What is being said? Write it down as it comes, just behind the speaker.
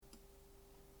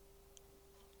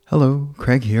Hello,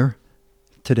 Craig here.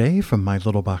 Today, from my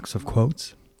little box of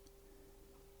quotes,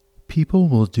 people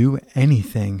will do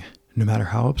anything, no matter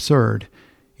how absurd,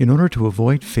 in order to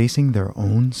avoid facing their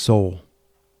own soul.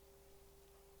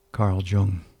 Carl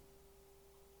Jung.